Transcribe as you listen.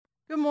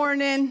Good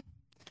morning.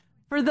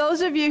 For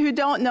those of you who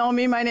don't know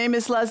me, my name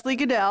is Leslie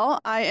Goodell.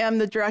 I am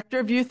the Director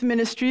of Youth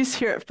Ministries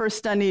here at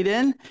First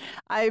Dunedin.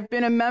 I've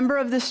been a member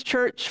of this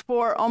church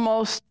for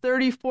almost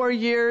 34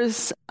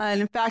 years.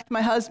 And in fact,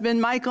 my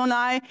husband, Michael, and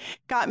I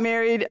got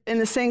married in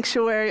the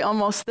sanctuary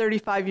almost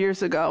 35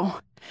 years ago.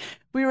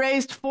 We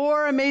raised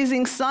 4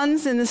 amazing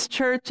sons in this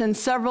church, and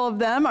several of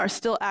them are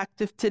still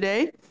active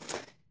today.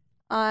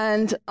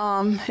 And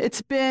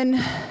it's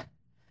been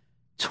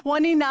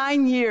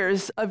 29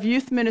 years of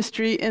youth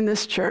ministry in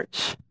this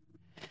church.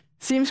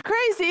 Seems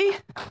crazy.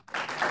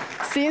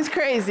 Seems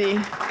crazy.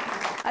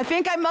 I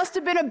think I must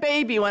have been a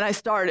baby when I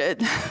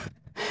started.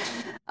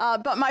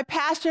 But my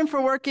passion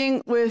for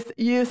working with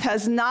youth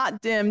has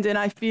not dimmed, and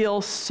I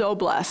feel so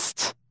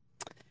blessed.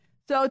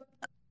 So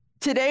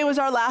today was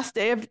our last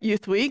day of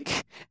Youth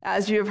Week.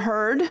 As you have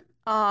heard,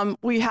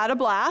 we had a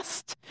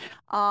blast.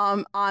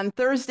 On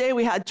Thursday,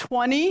 we had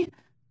 20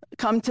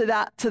 come to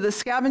the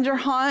scavenger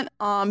hunt,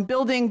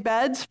 building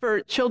beds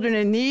for children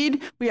in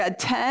need. We had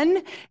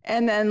 10.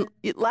 And then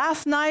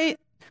last night,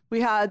 we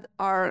had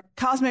our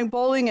cosmic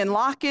bowling and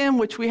lock-in,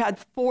 which we had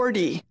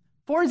 40.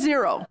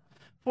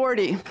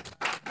 40.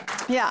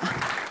 Yeah.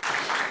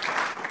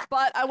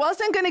 But I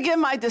wasn't going to give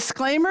my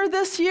disclaimer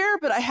this year,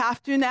 but I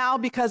have to now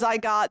because I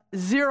got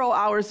 0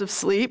 hours of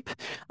sleep.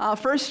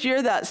 First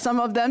year that some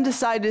of them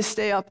decided to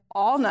stay up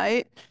all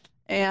night.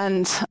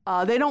 And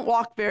they don't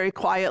walk very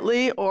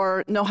quietly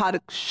or know how to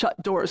shut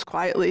doors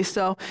quietly.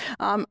 So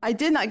I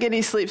did not get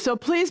any sleep. So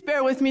please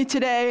bear with me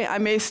today. I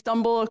may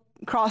stumble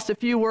across a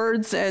few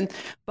words,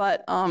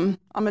 but I'm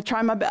going to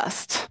try my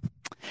best.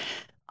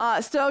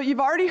 So you've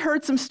already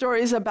heard some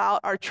stories about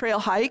our trail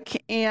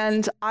hike,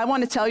 and I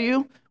want to tell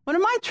you one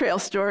of my trail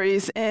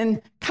stories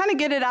and kind of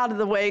get it out of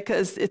the way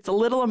because it's a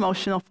little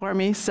emotional for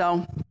me.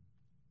 So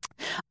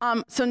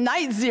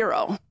night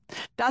 0.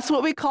 That's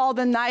what we call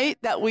the night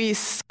that we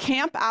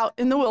camp out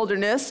in the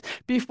wilderness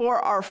before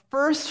our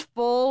first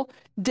full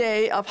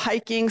day of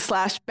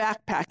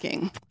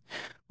hiking/backpacking.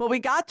 Well, we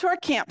got to our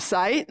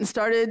campsite and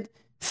started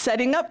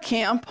setting up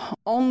camp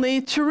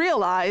only to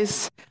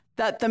realize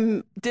that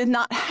they did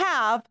not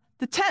have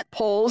the tent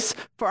poles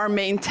for our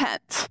main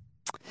tent.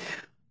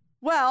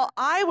 Well,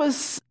 I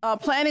was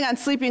planning on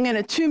sleeping in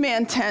a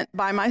 2-man tent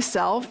by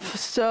myself,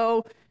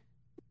 so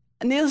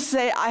needless to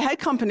say, I had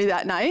company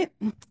that night.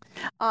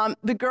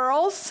 The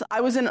girls,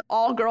 I was in an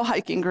all-girl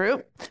hiking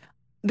group.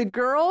 The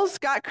girls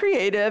got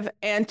creative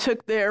and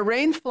took their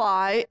rain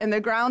fly and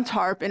their ground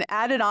tarp and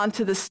added on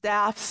to the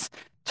staff's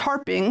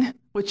tarping,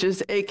 which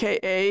is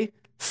AKA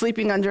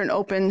sleeping under an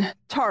open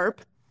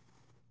tarp.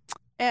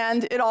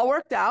 And it all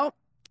worked out,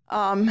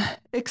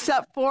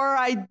 except for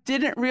I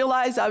didn't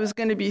realize I was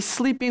going to be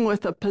sleeping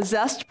with a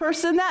possessed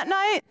person that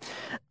night.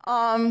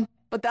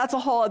 But that's a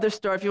whole other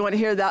story. If you want to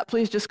hear that,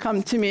 please just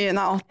come to me, and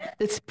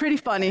it's pretty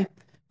funny.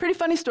 Pretty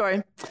funny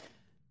story.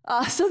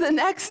 So the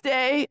next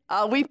day,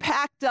 we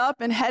packed up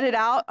and headed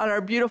out on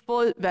our beautiful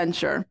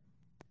adventure.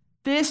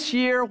 This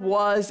year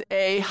was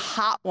a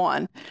hot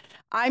one.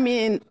 I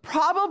mean,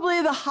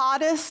 probably the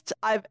hottest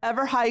I've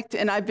ever hiked,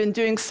 and I've been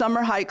doing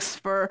summer hikes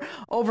for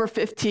over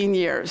 15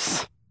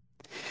 years.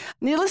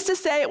 Needless to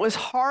say, it was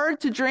hard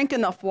to drink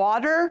enough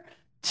water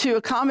to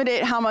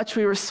accommodate how much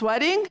we were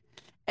sweating,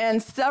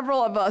 and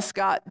several of us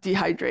got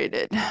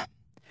dehydrated.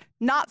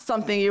 Not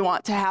something you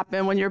want to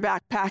happen when you're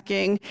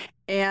backpacking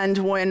and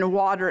when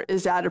water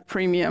is at a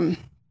premium.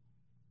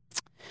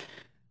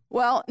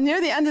 Well,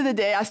 near the end of the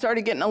day, I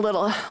started getting a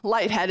little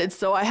lightheaded,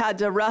 so I had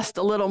to rest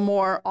a little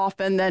more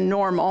often than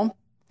normal.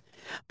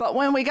 But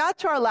when we got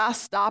to our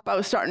last stop, I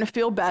was starting to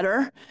feel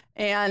better,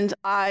 and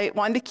I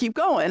wanted to keep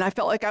going. I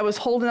felt like I was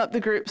holding up the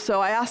group, so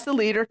I asked the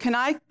leader, can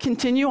I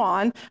continue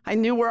on? I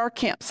knew where our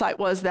campsite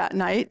was that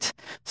night.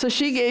 So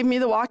she gave me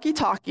the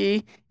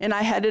walkie-talkie, and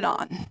I headed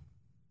on.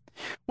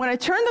 When I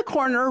turned the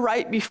corner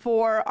right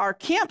before our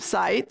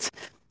campsite,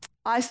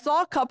 I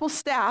saw a couple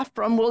staff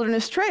from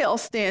Wilderness Trail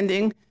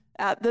standing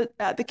at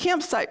the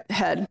campsite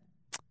head.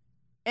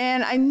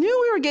 And I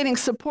knew we were getting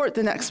support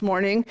the next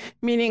morning,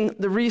 meaning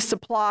the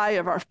resupply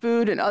of our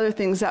food and other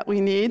things that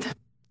we need.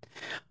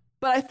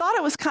 But I thought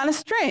it was kind of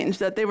strange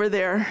that they were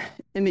there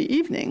in the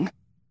evening.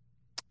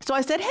 So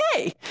I said,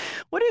 hey,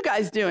 what are you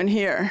guys doing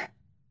here?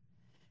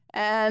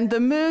 And the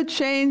mood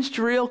changed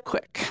real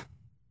quick.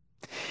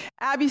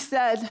 Abby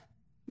said,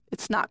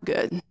 it's not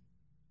good.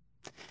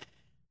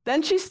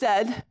 Then she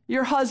said,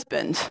 your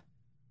husband,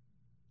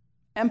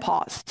 and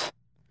paused.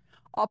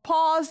 A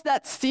pause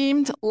that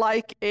seemed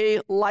like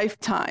a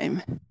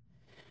lifetime.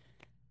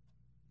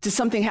 Did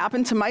something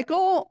happen to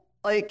Michael?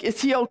 Like, is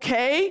he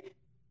okay?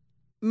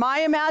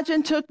 My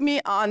imagine took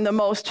me on the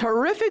most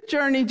horrific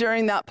journey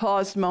during that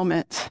paused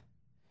moment.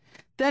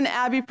 Then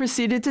Abby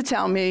proceeded to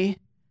tell me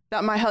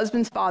that my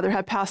husband's father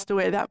had passed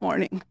away that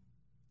morning.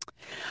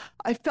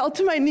 I fell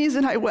to my knees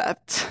and I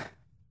wept.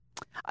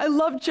 I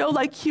loved Joe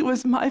like he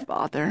was my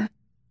father.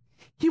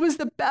 He was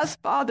the best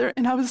father,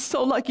 and I was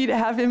so lucky to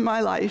have him in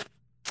my life.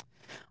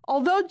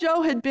 Although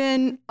Joe had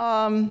been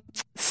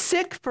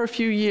sick for a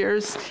few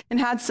years and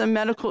had some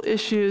medical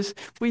issues,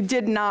 we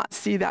did not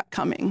see that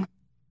coming.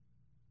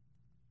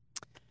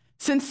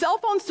 Since cell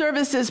phone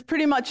service is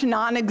pretty much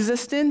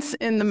non-existent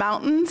in the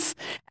mountains,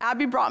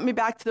 Abby brought me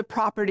back to the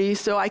property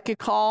so I could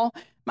call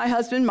my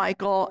husband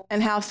Michael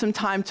and have some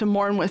time to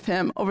mourn with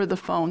him over the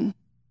phone.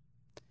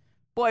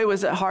 Boy,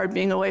 was it hard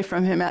being away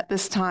from him at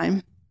this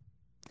time.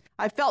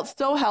 I felt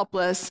so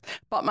helpless,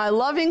 but my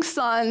loving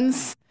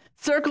sons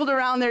circled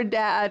around their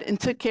dad and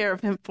took care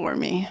of him for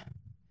me.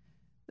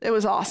 It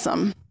was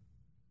awesome.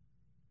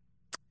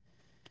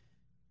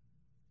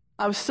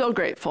 I was so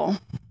grateful.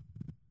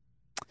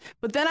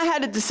 But then I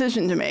had a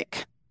decision to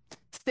make.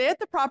 Stay at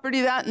the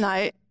property that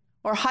night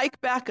or hike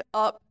back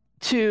up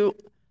to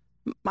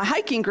my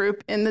hiking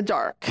group in the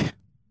dark.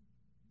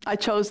 I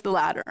chose the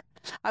latter.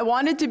 I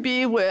wanted to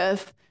be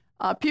with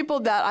people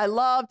that I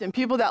loved and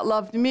people that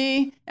loved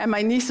me, and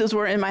my nieces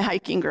were in my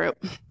hiking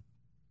group.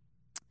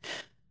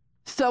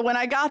 So when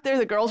I got there,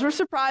 the girls were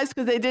surprised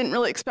because they didn't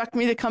really expect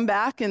me to come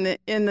back in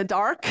the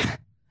dark.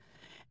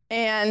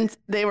 And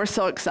they were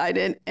so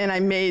excited, and I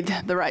made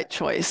the right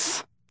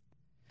choice.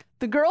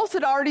 The girls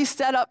had already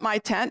set up my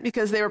tent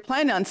because they were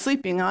planning on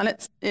sleeping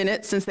in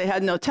it since they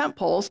had no tent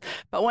poles.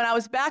 But when I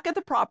was back at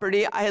the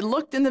property, I had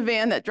looked in the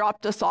van that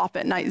dropped us off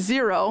at night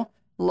 0.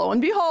 Lo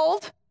and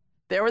behold,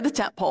 there were the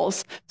tent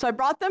poles. So I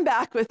brought them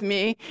back with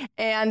me,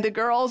 and the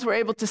girls were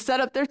able to set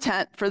up their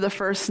tent for the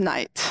first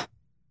night.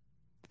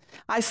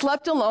 I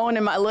slept alone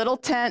in my little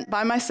tent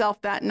by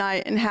myself that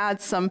night and had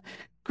some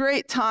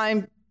great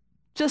time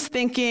just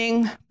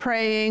thinking,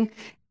 praying,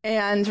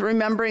 and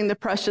remembering the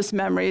precious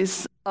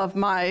memories of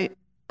my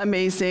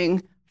amazing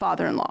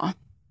father-in-law.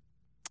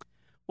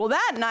 Well,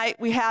 that night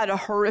we had a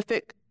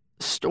horrific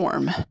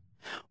storm,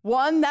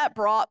 one that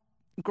brought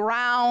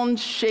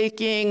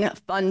ground-shaking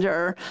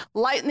thunder,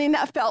 lightning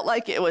that felt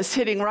like it was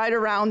hitting right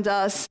around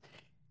us,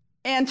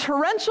 and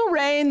torrential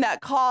rain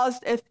that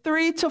caused a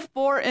 3 to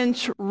 4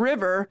 inch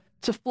river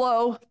to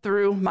flow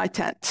through my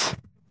tent.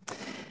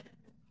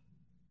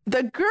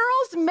 The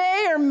girls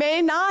may or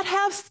may not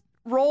have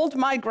rolled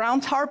my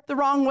ground tarp the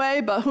wrong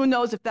way, but who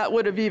knows if that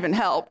would have even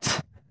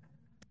helped.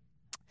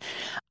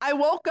 I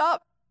woke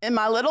up in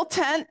my little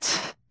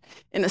tent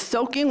in a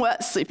soaking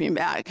wet sleeping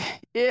bag.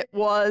 It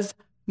was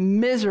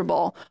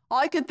miserable. All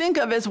I could think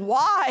of is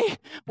why?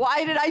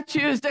 Why did I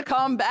choose to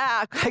come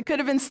back? I could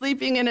have been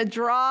sleeping in a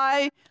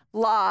dry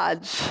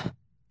lodge.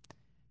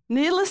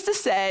 Needless to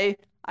say,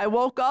 I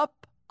woke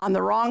up on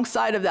the wrong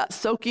side of that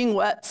soaking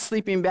wet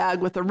sleeping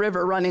bag with a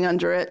river running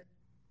under it.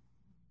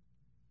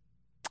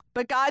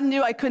 But God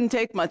knew I couldn't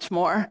take much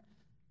more.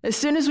 As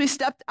soon as we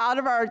stepped out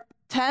of our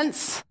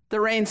tents,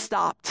 the rain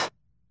stopped.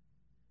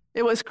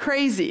 It was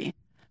crazy.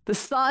 The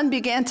sun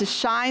began to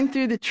shine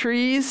through the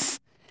trees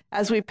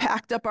as we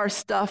packed up our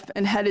stuff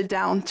and headed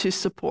down to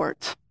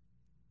support.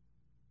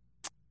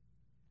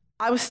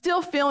 I was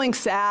still feeling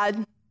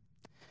sad,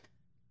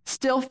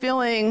 still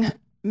feeling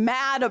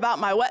mad about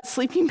my wet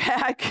sleeping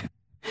bag,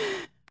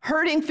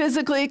 hurting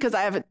physically because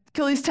I have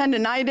Achilles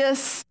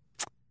tendonitis,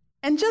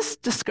 and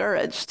just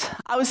discouraged.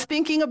 I was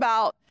thinking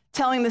about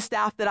telling the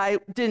staff that I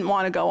didn't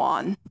want to go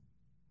on.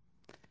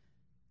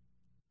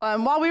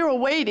 While we were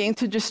waiting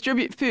to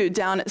distribute food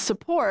down at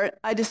support,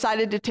 I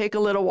decided to take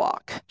a little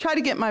walk, try to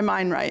get my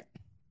mind right.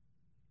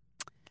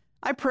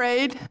 I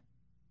prayed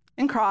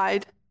and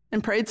cried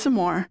and prayed some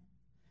more.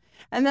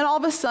 And then all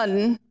of a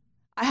sudden,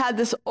 I had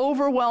this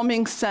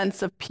overwhelming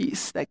sense of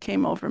peace that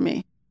came over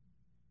me.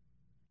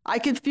 I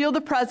could feel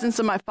the presence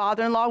of my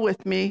father-in-law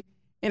with me,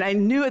 and I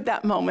knew at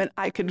that moment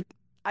I could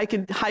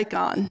hike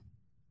on.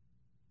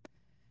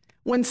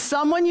 When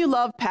someone you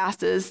love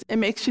passes, it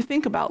makes you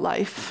think about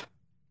life.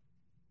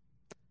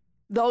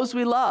 Those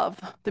we love,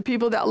 the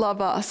people that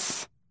love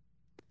us,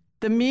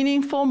 the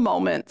meaningful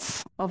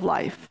moments of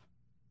life.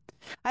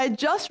 I had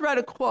just read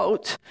a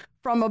quote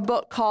from a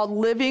book called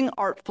Living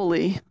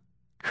Artfully,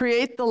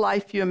 Create the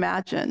Life You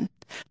Imagine,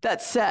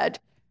 that said,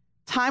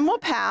 "Time will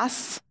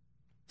pass,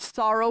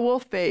 sorrow will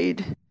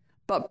fade,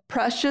 but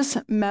precious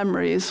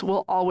memories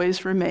will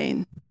always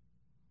remain."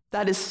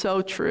 That is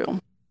so true.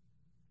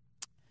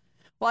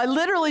 Well, I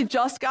literally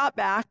just got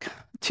back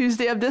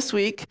Tuesday of this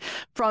week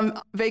from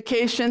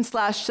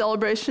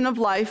vacation/celebration of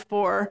life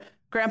for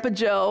Grandpa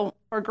Joe,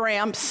 or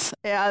Gramps,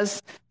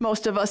 as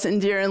most of us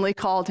endearingly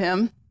called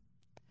him.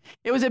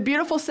 It was a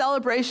beautiful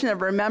celebration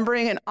of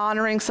remembering and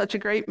honoring such a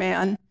great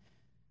man.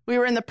 We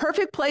were in the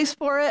perfect place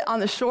for it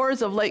on the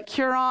shores of Lake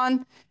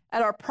Huron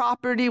at our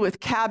property with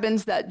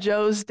cabins that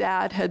Joe's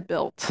dad had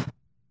built.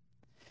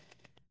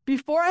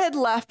 Before I had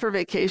left for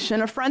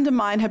vacation, a friend of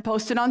mine had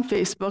posted on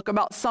Facebook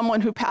about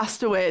someone who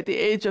passed away at the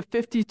age of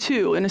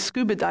 52 in a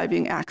scuba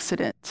diving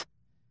accident.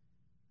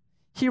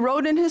 He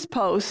wrote in his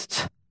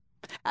post,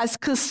 as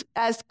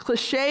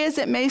cliche as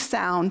it may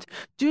sound,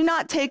 do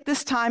not take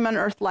this time on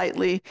earth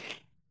lightly,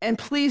 and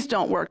please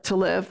don't work to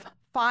live.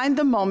 Find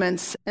the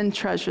moments and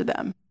treasure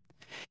them.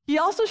 He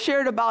also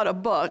shared about a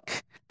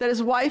book that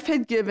his wife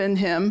had given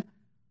him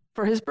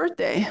for his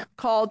birthday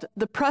called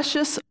The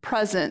Precious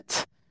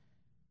Present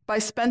by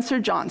Spencer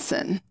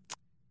Johnson.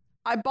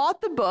 I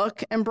bought the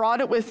book and brought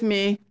it with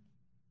me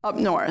up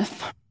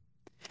north.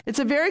 It's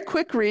a very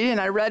quick read, and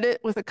I read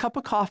it with a cup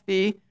of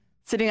coffee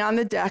sitting on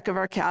the deck of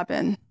our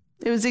cabin.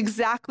 It was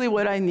exactly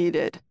what I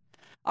needed,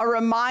 a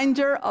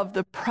reminder of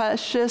the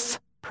precious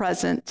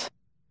present.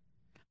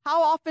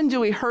 How often do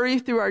we hurry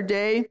through our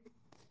day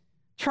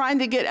trying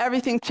to get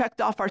everything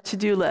checked off our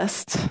to-do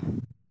list?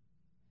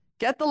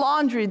 Get the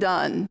laundry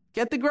done,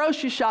 get the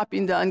grocery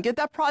shopping done, get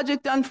that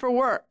project done for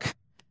work,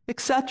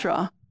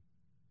 etc.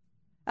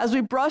 As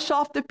we brush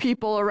off the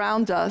people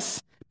around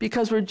us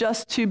because we're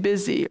just too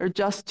busy or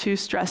just too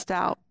stressed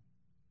out.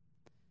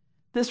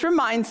 This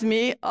reminds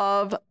me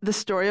of the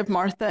story of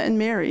Martha and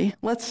Mary.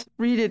 Let's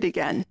read it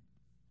again.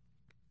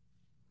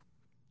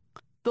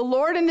 The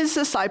Lord and his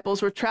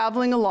disciples were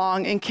traveling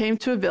along and came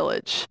to a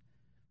village.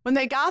 When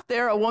they got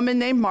there, a woman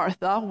named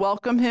Martha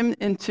welcomed him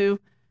into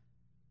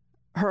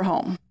her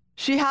home.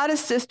 She had a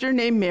sister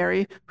named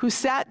Mary who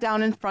sat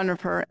down in front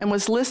of her and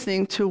was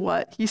listening to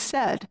what he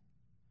said.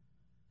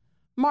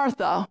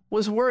 Martha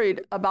was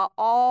worried about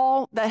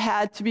all that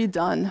had to be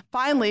done.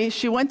 Finally,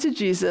 she went to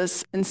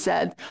Jesus and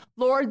said,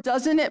 "Lord,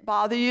 doesn't it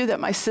bother you that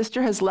my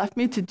sister has left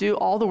me to do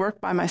all the work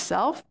by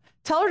myself?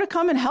 Tell her to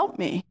come and help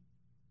me."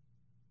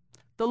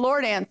 The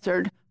Lord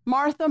answered,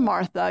 "Martha,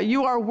 Martha,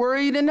 you are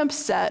worried and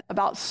upset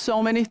about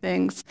so many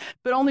things,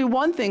 but only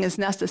one thing is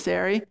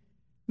necessary.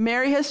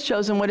 Mary has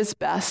chosen what is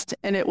best,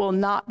 and it will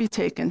not be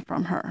taken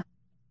from her."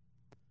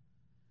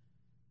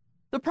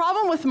 The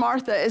problem with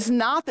Martha is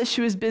not that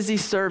she was busy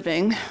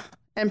serving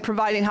and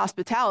providing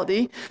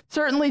hospitality.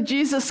 Certainly,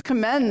 Jesus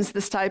commends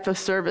this type of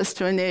service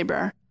to a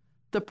neighbor.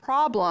 The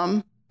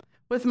problem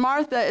with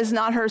Martha is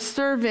not her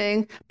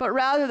serving, but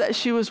rather that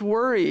she was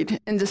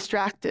worried and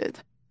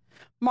distracted.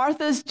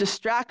 Martha's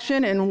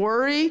distraction and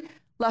worry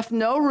left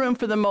no room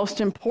for the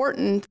most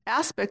important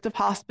aspect of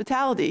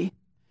hospitality: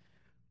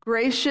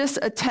 gracious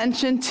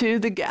attention to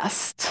the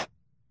guest.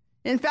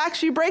 In fact,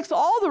 she breaks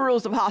all the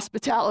rules of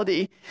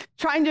hospitality,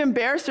 trying to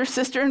embarrass her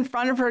sister in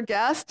front of her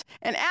guest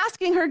and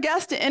asking her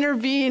guest to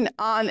intervene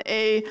on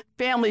a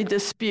family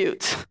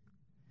dispute.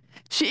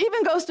 She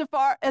even goes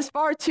as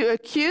far to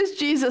accuse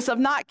Jesus of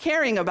not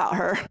caring about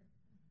her.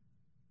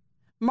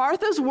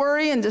 Martha's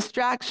worry and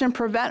distraction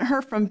prevent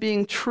her from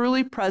being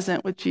truly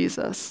present with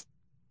Jesus.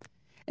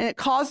 And it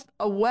caused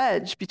a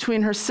wedge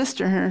between her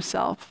sister and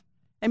herself,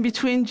 and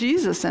between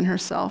Jesus and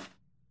herself.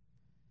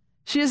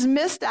 She has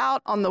missed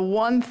out on the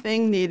one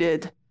thing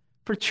needed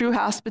for true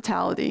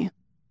hospitality.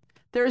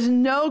 There is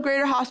no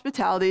greater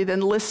hospitality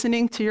than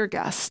listening to your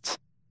guest.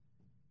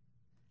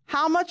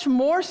 How much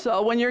more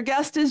so when your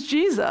guest is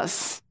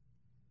Jesus?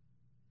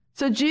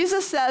 So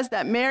Jesus says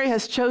that Mary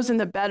has chosen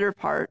the better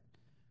part,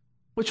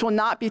 which will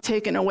not be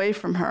taken away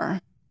from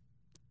her.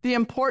 The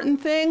important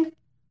thing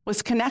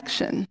was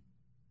connection.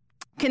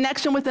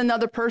 Connection with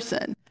another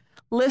person,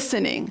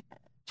 listening,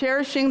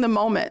 cherishing the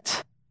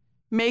moment,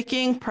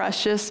 making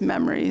precious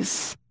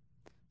memories.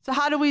 So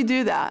how do we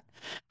do that?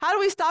 How do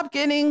we stop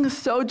getting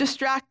so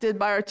distracted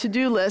by our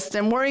to-do list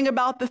and worrying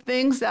about the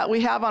things that we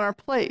have on our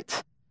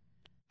plate?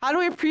 How do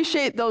we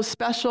appreciate those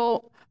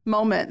special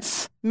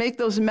moments, make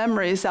those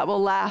memories that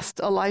will last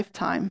a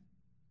lifetime?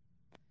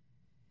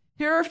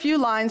 Here are a few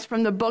lines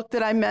from the book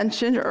that I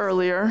mentioned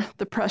earlier,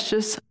 The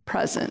Precious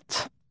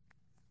Present.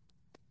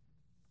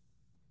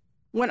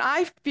 When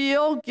I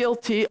feel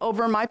guilty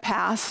over my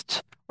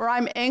past, or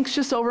I'm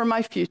anxious over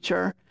my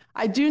future,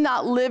 I do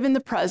not live in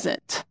the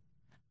present.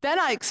 Then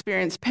I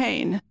experience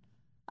pain.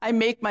 I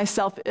make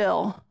myself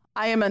ill.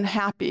 I am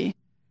unhappy.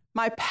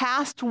 My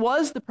past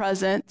was the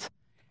present,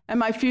 and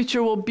my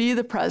future will be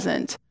the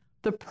present.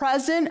 The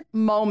present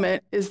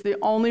moment is the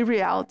only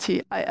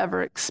reality I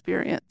ever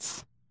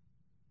experience.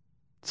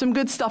 Some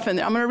good stuff in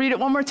there. I'm going to read it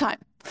one more time.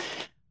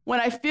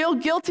 When I feel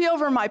guilty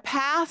over my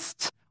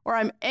past, or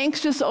I'm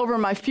anxious over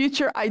my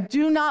future, I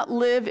do not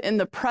live in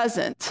the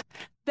present.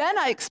 Then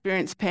I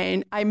experience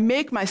pain. I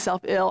make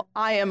myself ill.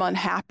 I am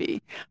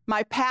unhappy.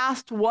 My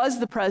past was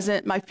the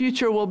present. My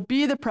future will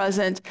be the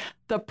present.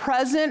 The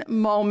present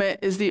moment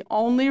is the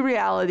only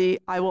reality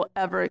I will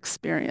ever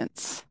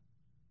experience.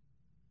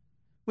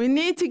 We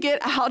need to get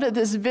out of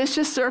this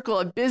vicious circle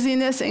of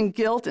busyness and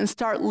guilt and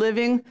start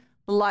living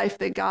the life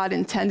that God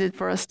intended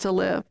for us to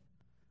live.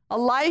 A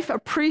life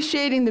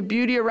appreciating the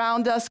beauty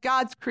around us,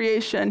 God's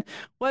creation,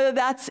 whether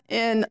that's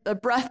in a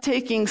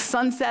breathtaking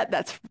sunset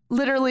that's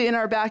literally in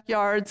our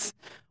backyards,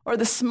 or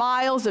the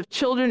smiles of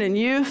children and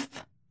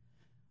youth,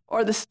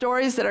 or the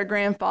stories that our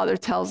grandfather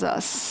tells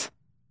us.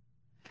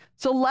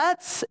 So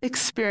let's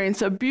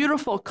experience a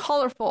beautiful,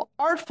 colorful,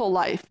 artful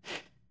life.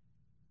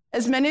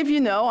 As many of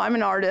you know, I'm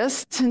an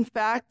artist. In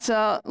fact,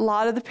 a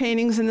lot of the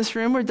paintings in this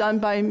room were done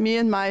by me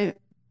and my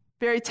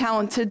very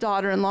talented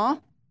daughter-in-law.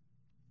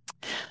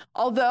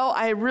 Although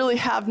I really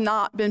have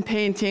not been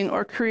painting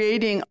or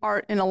creating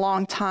art in a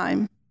long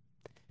time.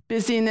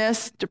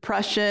 Busyness,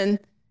 depression,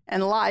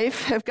 and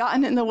life have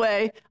gotten in the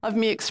way of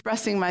me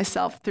expressing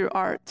myself through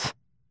art.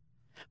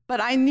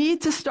 But I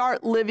need to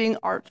start living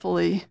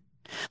artfully.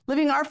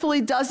 Living artfully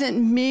doesn't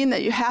mean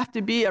that you have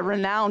to be a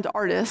renowned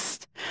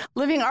artist.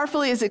 Living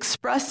artfully is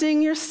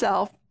expressing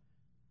yourself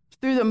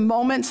through the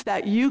moments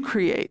that you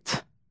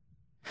create.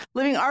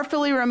 Living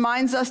artfully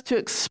reminds us to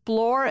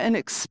explore and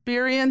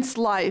experience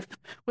life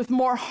with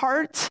more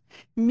heart,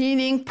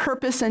 meaning,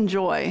 purpose, and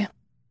joy.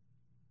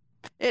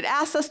 It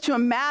asks us to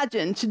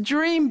imagine, to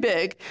dream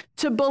big,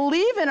 to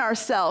believe in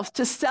ourselves,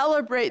 to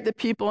celebrate the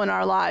people in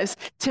our lives,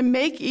 to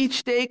make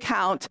each day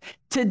count,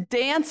 to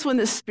dance when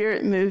the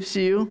Spirit moves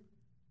you,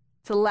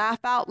 to laugh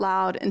out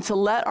loud, and to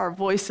let our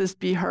voices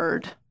be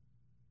heard.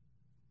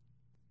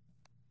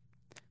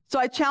 So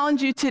I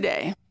challenge you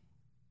today.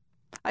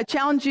 I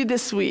challenge you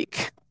this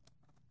week,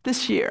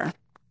 this year.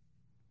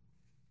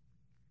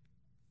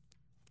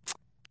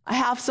 I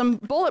have some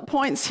bullet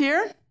points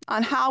here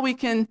on how we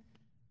can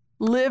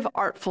live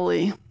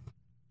artfully.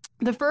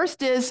 The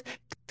first is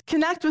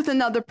connect with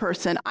another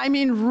person. I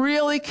mean,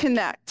 really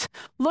connect.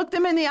 Look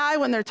them in the eye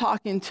when they're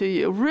talking to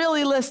you.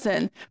 Really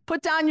listen.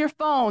 Put down your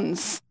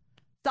phones.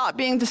 Stop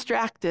being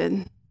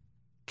distracted.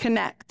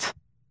 Connect.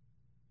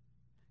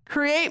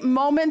 Create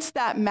moments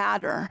that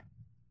matter.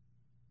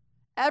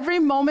 Every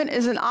moment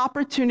is an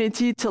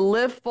opportunity to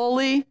live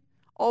fully,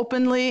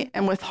 openly,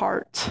 and with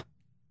heart.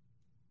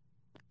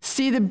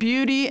 See the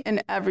beauty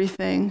in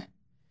everything.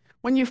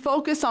 When you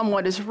focus on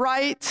what is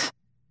right,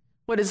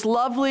 what is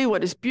lovely,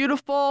 what is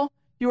beautiful,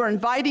 you are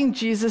inviting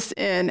Jesus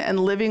in and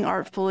living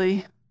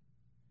artfully.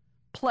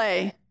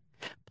 Play.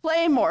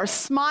 Play more,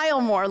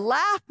 smile more,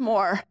 laugh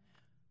more.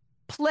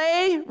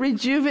 Play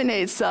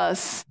rejuvenates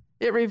us.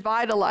 It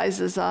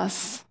revitalizes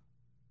us.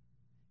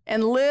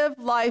 And live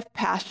life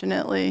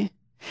passionately.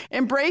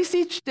 Embrace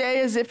each day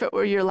as if it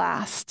were your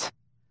last.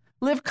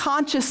 Live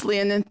consciously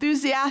and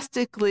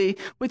enthusiastically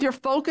with your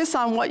focus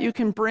on what you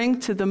can bring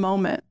to the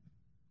moment.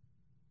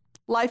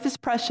 Life is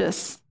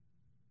precious.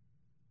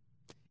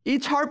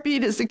 Each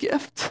heartbeat is a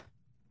gift.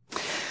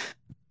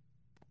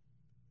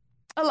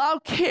 Allow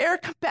care,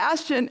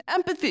 compassion,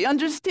 empathy,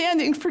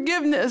 understanding,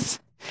 forgiveness,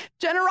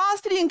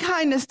 generosity, and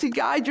kindness to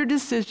guide your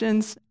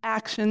decisions,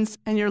 actions,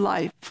 and your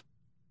life.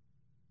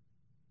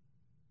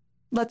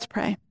 Let's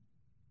pray.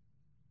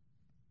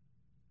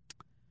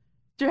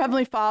 Dear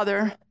Heavenly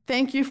Father,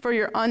 thank you for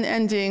your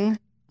unending,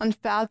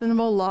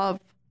 unfathomable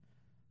love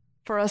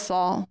for us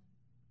all.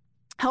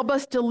 Help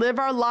us to live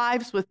our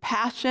lives with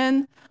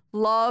passion,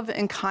 love,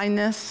 and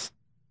kindness.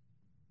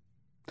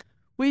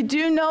 We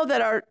do know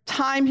that our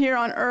time here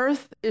on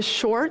earth is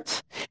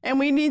short, and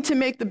we need to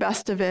make the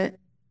best of it.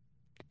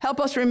 Help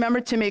us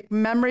remember to make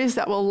memories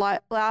that will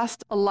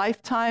last a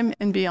lifetime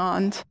and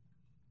beyond.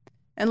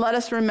 And let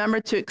us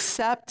remember to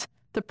accept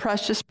the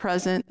precious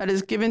present that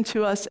is given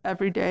to us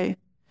every day.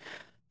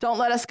 Don't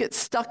let us get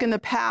stuck in the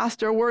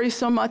past or worry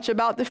so much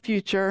about the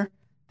future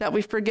that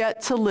we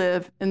forget to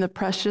live in the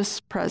precious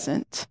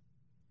present.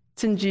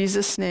 It's in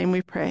Jesus' name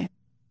we pray.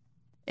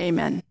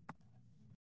 Amen.